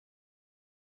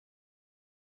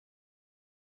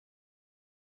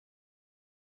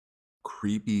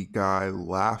creepy guy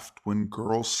laughed when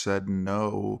girls said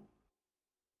no.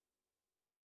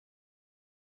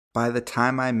 By the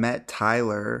time I met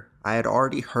Tyler, I had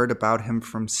already heard about him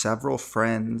from several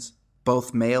friends,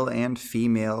 both male and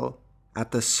female, at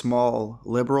the small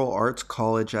liberal arts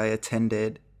college I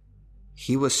attended.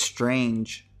 He was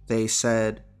strange, they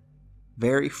said,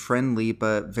 very friendly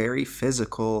but very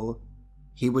physical.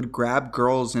 He would grab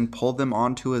girls and pull them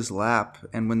onto his lap,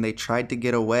 and when they tried to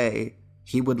get away,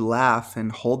 he would laugh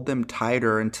and hold them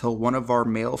tighter until one of our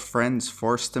male friends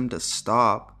forced him to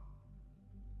stop.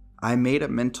 I made a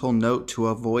mental note to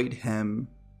avoid him.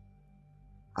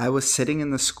 I was sitting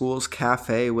in the school's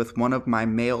cafe with one of my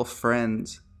male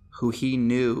friends, who he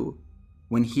knew,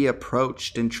 when he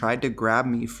approached and tried to grab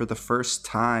me for the first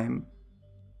time.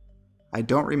 I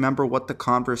don't remember what the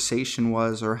conversation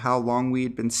was or how long we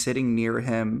had been sitting near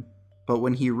him, but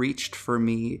when he reached for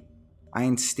me, I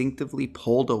instinctively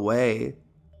pulled away.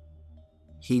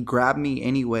 He grabbed me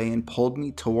anyway and pulled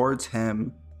me towards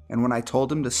him, and when I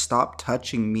told him to stop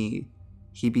touching me,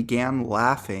 he began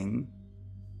laughing.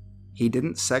 He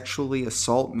didn't sexually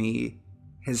assault me.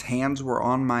 His hands were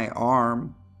on my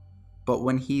arm, but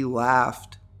when he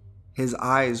laughed, his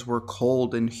eyes were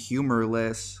cold and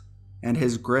humorless, and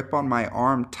his grip on my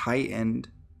arm tightened.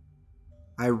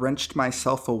 I wrenched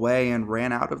myself away and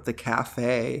ran out of the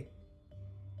cafe.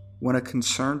 When a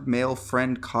concerned male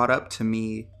friend caught up to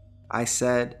me, I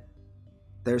said,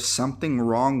 "There's something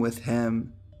wrong with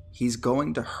him. He's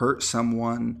going to hurt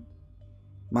someone."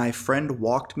 My friend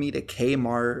walked me to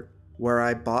Kmart, where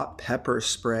I bought pepper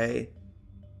spray.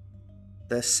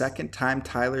 The second time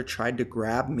Tyler tried to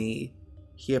grab me,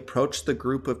 he approached the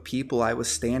group of people I was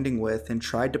standing with and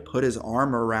tried to put his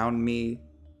arm around me.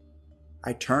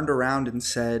 I turned around and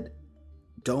said,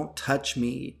 "Don't touch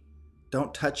me.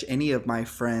 Don't touch any of my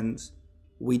friends.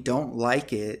 We don't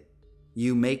like it.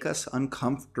 You make us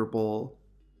uncomfortable."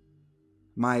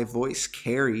 My voice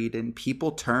carried and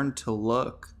people turned to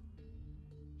look.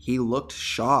 He looked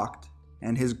shocked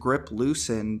and his grip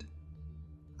loosened.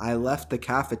 I left the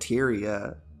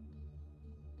cafeteria.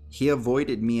 He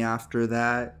avoided me after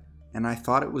that, and I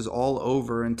thought it was all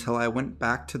over until I went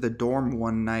back to the dorm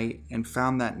one night and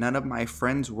found that none of my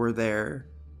friends were there.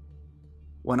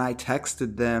 When I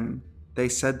texted them, they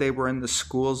said they were in the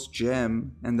school's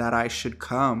gym and that I should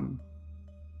come.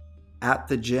 At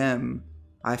the gym,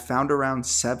 I found around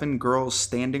 7 girls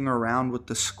standing around with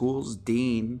the school's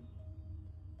dean.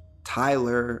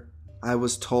 Tyler, I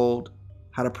was told,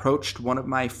 had approached one of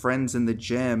my friends in the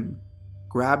gym,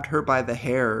 grabbed her by the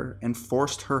hair, and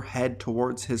forced her head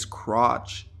towards his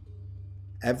crotch.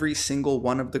 Every single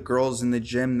one of the girls in the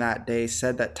gym that day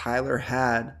said that Tyler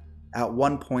had, at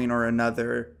one point or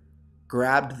another,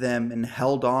 grabbed them and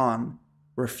held on,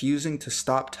 refusing to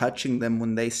stop touching them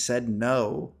when they said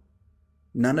no.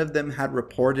 None of them had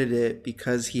reported it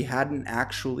because he hadn't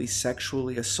actually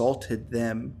sexually assaulted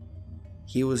them.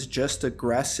 He was just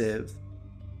aggressive,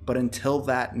 but until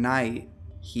that night,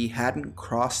 he hadn't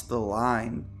crossed the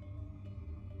line.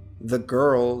 The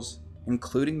girls,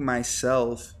 including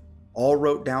myself, all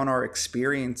wrote down our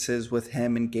experiences with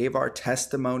him and gave our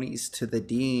testimonies to the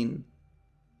dean.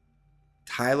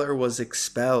 Tyler was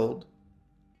expelled.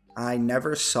 I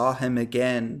never saw him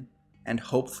again, and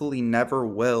hopefully never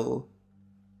will.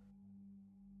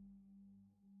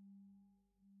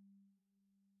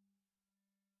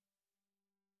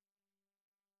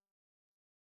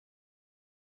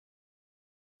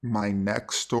 My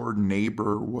next door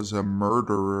neighbor was a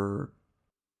murderer.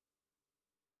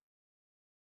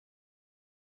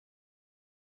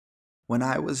 When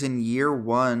I was in year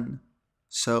 1,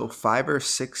 so 5 or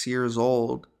 6 years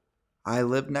old, I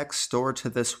lived next door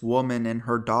to this woman and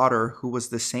her daughter who was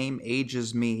the same age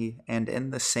as me and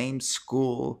in the same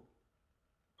school.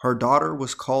 Her daughter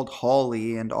was called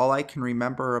Holly, and all I can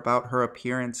remember about her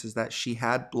appearance is that she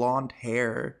had blonde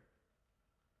hair.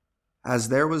 As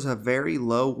there was a very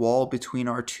low wall between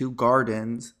our 2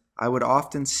 gardens, I would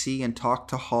often see and talk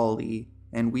to Holly,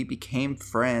 and we became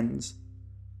friends.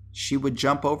 She would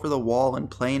jump over the wall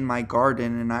and play in my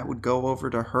garden, and I would go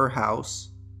over to her house.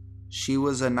 She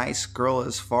was a nice girl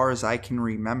as far as I can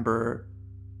remember.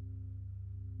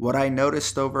 What I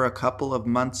noticed over a couple of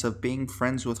months of being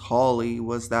friends with Holly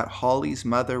was that Holly's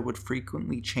mother would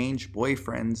frequently change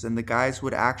boyfriends, and the guys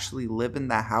would actually live in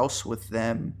the house with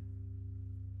them.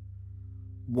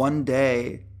 One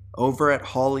day, over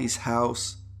at Holly's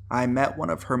house, I met one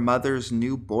of her mother's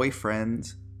new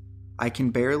boyfriends. I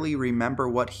can barely remember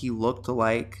what he looked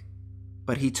like,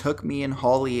 but he took me and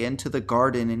Holly into the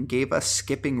garden and gave us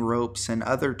skipping ropes and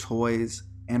other toys,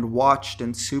 and watched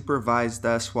and supervised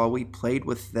us while we played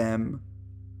with them.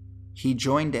 He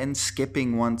joined in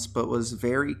skipping once but was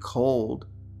very cold,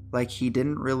 like he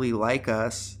didn't really like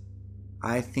us.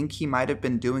 I think he might have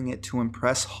been doing it to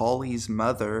impress Holly's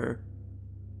mother.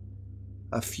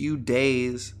 A few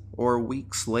days or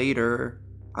weeks later,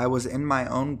 I was in my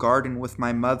own garden with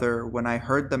my mother when I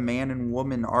heard the man and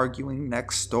woman arguing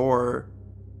next door.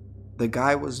 The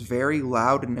guy was very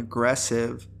loud and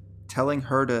aggressive, telling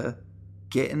her to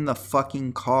get in the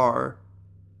fucking car.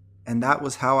 And that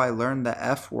was how I learned the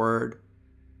F word.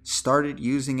 Started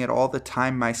using it all the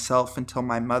time myself until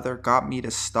my mother got me to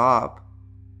stop.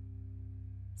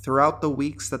 Throughout the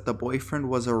weeks that the boyfriend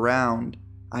was around,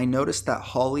 I noticed that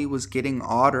Holly was getting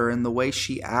odder in the way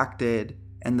she acted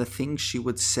and the things she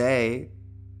would say.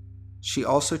 She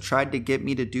also tried to get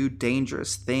me to do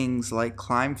dangerous things like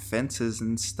climb fences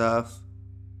and stuff.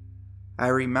 I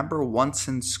remember once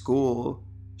in school,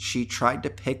 she tried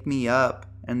to pick me up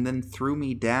and then threw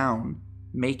me down,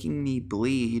 making me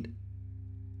bleed.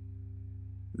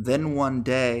 Then one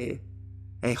day,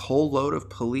 a whole load of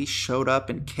police showed up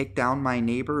and kicked down my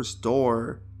neighbor's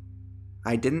door.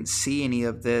 I didn't see any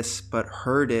of this, but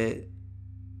heard it.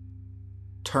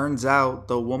 Turns out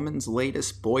the woman's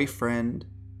latest boyfriend,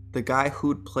 the guy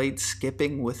who'd played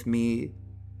skipping with me,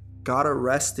 got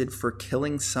arrested for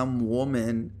killing some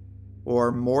woman,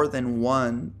 or more than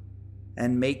one,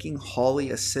 and making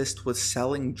Holly assist with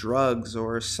selling drugs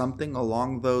or something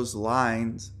along those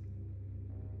lines.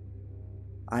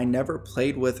 I never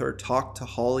played with or talked to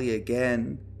Holly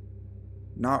again.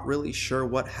 Not really sure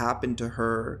what happened to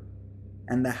her,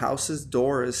 and the house's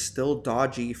door is still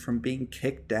dodgy from being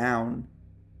kicked down.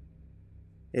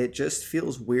 It just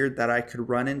feels weird that I could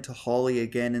run into Holly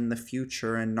again in the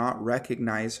future and not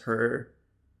recognize her.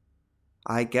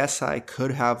 I guess I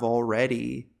could have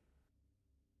already.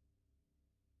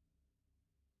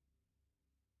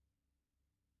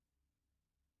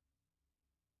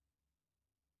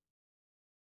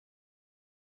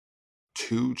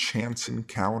 Two chance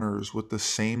encounters with the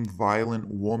same violent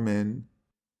woman.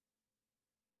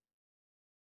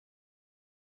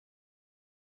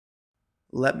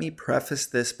 Let me preface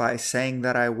this by saying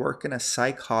that I work in a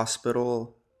psych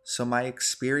hospital, so my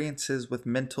experiences with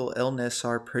mental illness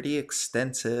are pretty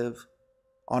extensive.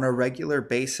 On a regular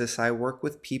basis, I work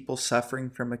with people suffering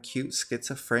from acute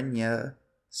schizophrenia,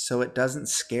 so it doesn't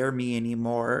scare me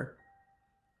anymore.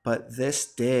 But this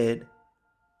did.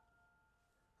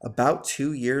 About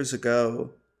 2 years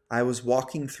ago, I was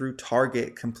walking through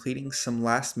Target completing some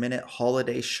last-minute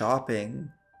holiday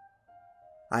shopping.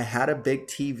 I had a big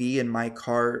TV in my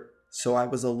cart, so I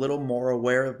was a little more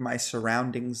aware of my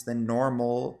surroundings than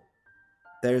normal.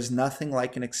 There's nothing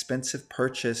like an expensive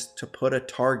purchase to put a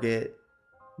target,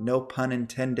 no pun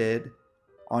intended,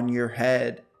 on your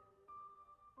head.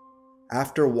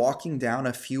 After walking down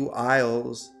a few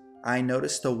aisles, I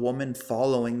noticed a woman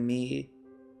following me.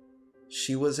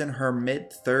 She was in her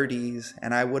mid-30s,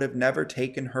 and I would have never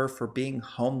taken her for being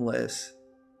homeless.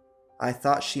 I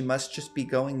thought she must just be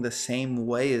going the same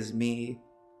way as me,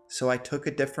 so I took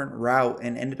a different route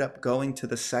and ended up going to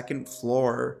the second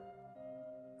floor.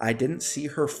 I didn't see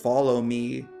her follow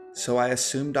me, so I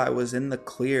assumed I was in the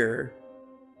clear,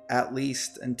 at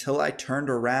least until I turned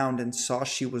around and saw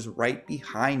she was right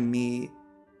behind me.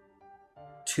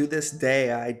 To this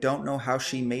day, I don't know how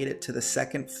she made it to the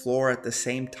second floor at the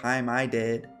same time I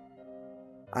did.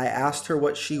 I asked her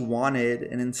what she wanted,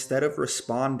 and instead of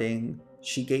responding,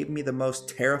 she gave me the most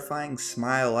terrifying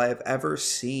smile I have ever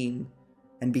seen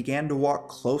and began to walk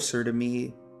closer to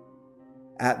me.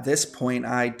 At this point,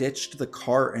 I ditched the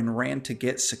cart and ran to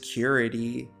get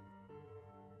security.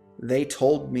 They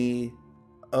told me,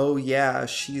 "Oh yeah,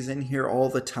 she's in here all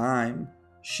the time.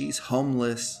 She's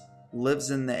homeless,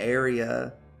 lives in the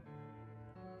area."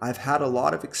 I've had a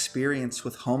lot of experience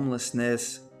with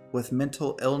homelessness, with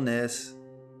mental illness,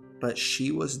 but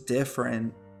she was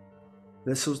different.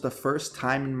 This was the first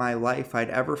time in my life I'd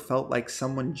ever felt like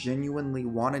someone genuinely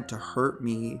wanted to hurt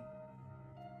me.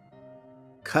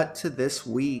 Cut to this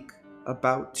week,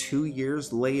 about 2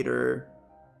 years later.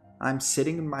 I'm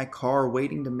sitting in my car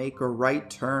waiting to make a right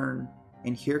turn,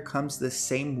 and here comes this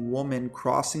same woman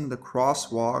crossing the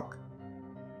crosswalk.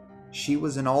 She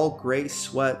was in all gray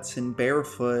sweats and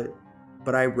barefoot,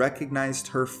 but I recognized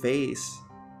her face.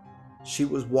 She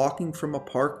was walking from a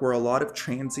park where a lot of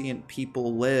transient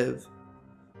people live,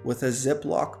 with a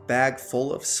Ziploc bag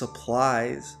full of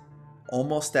supplies,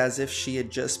 almost as if she had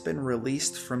just been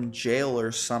released from jail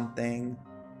or something.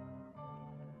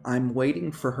 I'm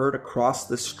waiting for her to cross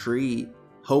the street,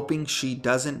 hoping she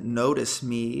doesn't notice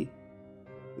me.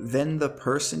 Then the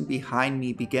person behind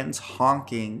me begins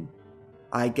honking.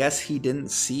 I guess he didn't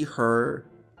see her.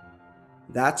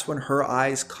 That's when her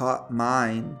eyes caught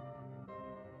mine.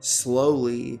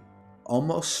 Slowly,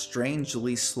 almost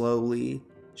strangely slowly,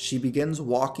 she begins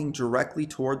walking directly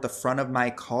toward the front of my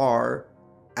car,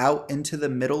 out into the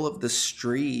middle of the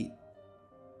street.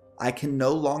 I can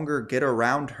no longer get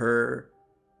around her.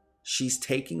 She's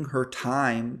taking her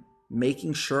time,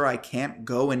 making sure I can't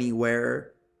go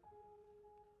anywhere.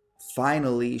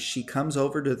 Finally, she comes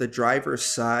over to the driver's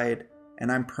side,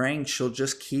 and I'm praying she'll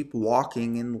just keep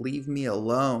walking and leave me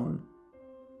alone.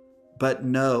 But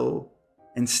no,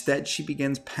 instead she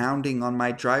begins pounding on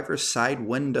my driver's side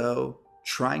window,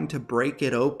 trying to break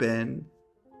it open.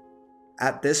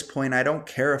 At this point, I don't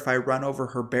care if I run over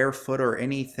her barefoot or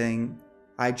anything.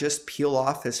 I just peel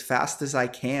off as fast as I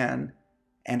can,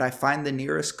 and I find the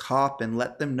nearest cop and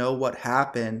let them know what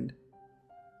happened.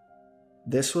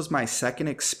 This was my second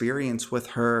experience with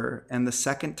her, and the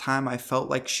second time I felt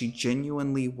like she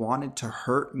genuinely wanted to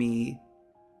hurt me,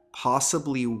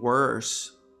 possibly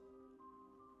worse.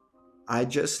 I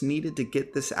just needed to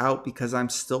get this out because I'm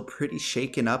still pretty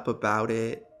shaken up about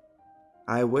it.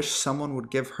 I wish someone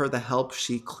would give her the help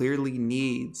she clearly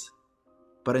needs,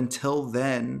 but until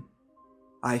then,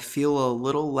 I feel a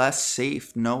little less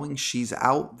safe knowing she's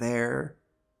out there.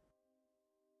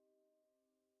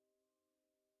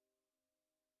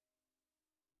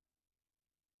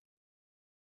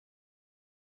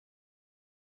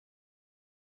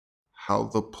 How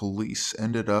the police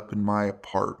ended up in my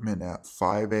apartment at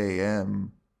 5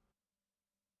 a.m.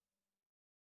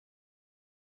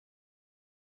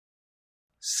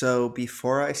 So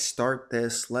before I start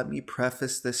this, let me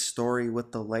preface this story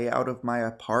with the layout of my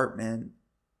apartment.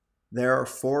 There are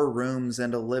 4 rooms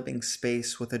and a living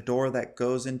space with a door that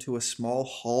goes into a small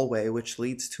hallway which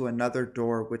leads to another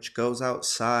door which goes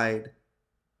outside.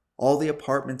 All the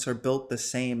apartments are built the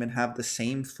same and have the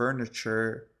same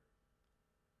furniture.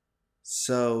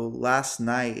 So last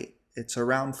night, it's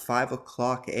around 5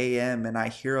 o'clock a.m. and I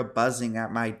hear a buzzing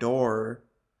at my door.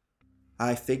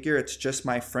 I figure it's just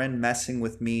my friend messing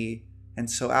with me, and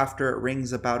so after it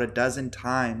rings about a dozen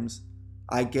times,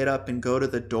 I get up and go to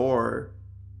the door.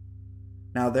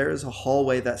 Now there is a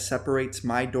hallway that separates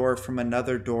my door from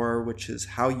another door, which is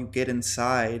how you get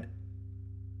inside.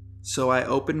 So I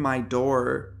open my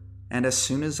door, and as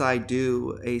soon as I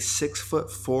do, a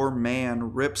 6'4"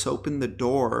 man rips open the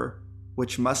door,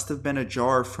 which must have been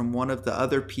ajar from one of the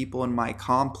other people in my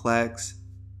complex,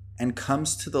 and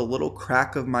comes to the little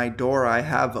crack of my door I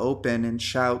have open and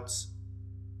shouts,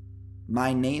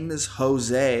 "My name is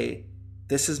Jose.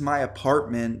 This is my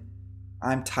apartment.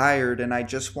 I'm tired and I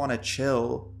just want to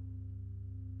chill."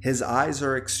 His eyes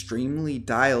are extremely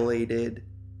dilated,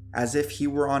 as if he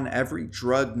were on every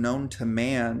drug known to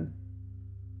man.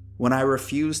 When I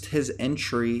refused his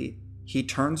entry, he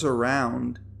turns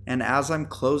around, and as I'm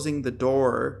closing the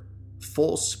door,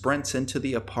 full sprints into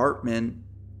the apartment.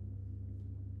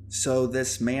 So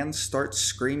this man starts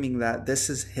screaming that this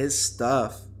is his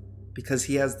stuff because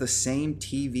he has the same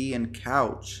TV and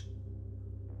couch.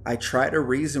 I try to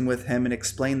reason with him and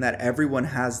explain that everyone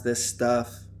has this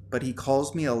stuff, but he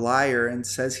calls me a liar and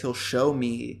says he'll show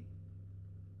me.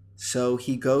 So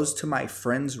he goes to my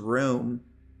friend's room,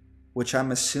 which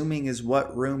I'm assuming is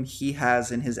what room he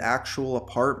has in his actual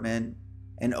apartment,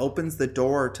 and opens the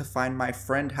door to find my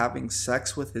friend having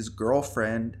sex with his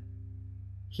girlfriend.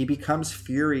 He becomes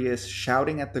furious,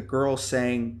 shouting at the girl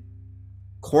saying,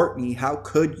 "Courtney, how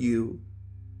could you?"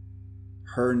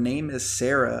 Her name is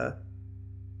Sarah.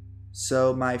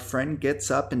 So my friend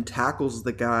gets up and tackles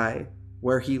the guy,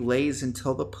 where he lays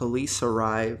until the police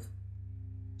arrive,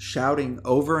 shouting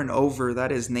over and over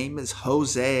that his name is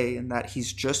Jose and that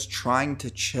he's just trying to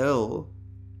chill.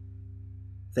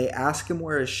 They ask him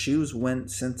where his shoes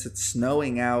went since it's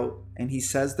snowing out, and he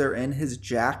says they're in his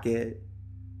jacket,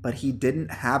 but he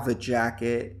didn't have a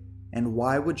jacket, and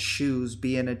why would shoes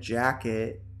be in a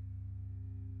jacket?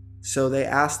 So they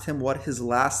asked him what his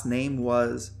last name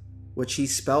was, which he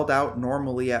spelled out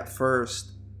normally at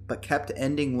first, but kept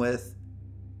ending with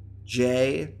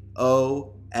Jose.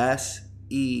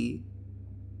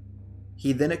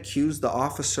 He then accused the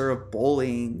officer of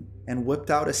bullying and whipped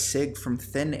out a cig from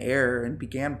thin air and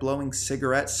began blowing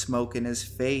cigarette smoke in his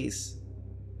face.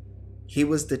 He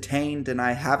was detained and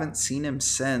I haven't seen him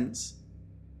since.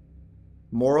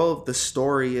 Moral of the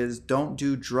story is don't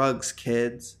do drugs,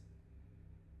 kids.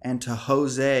 And to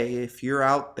Jose, if you're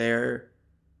out there,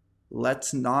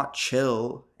 let's not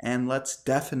chill and let's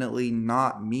definitely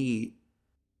not meet.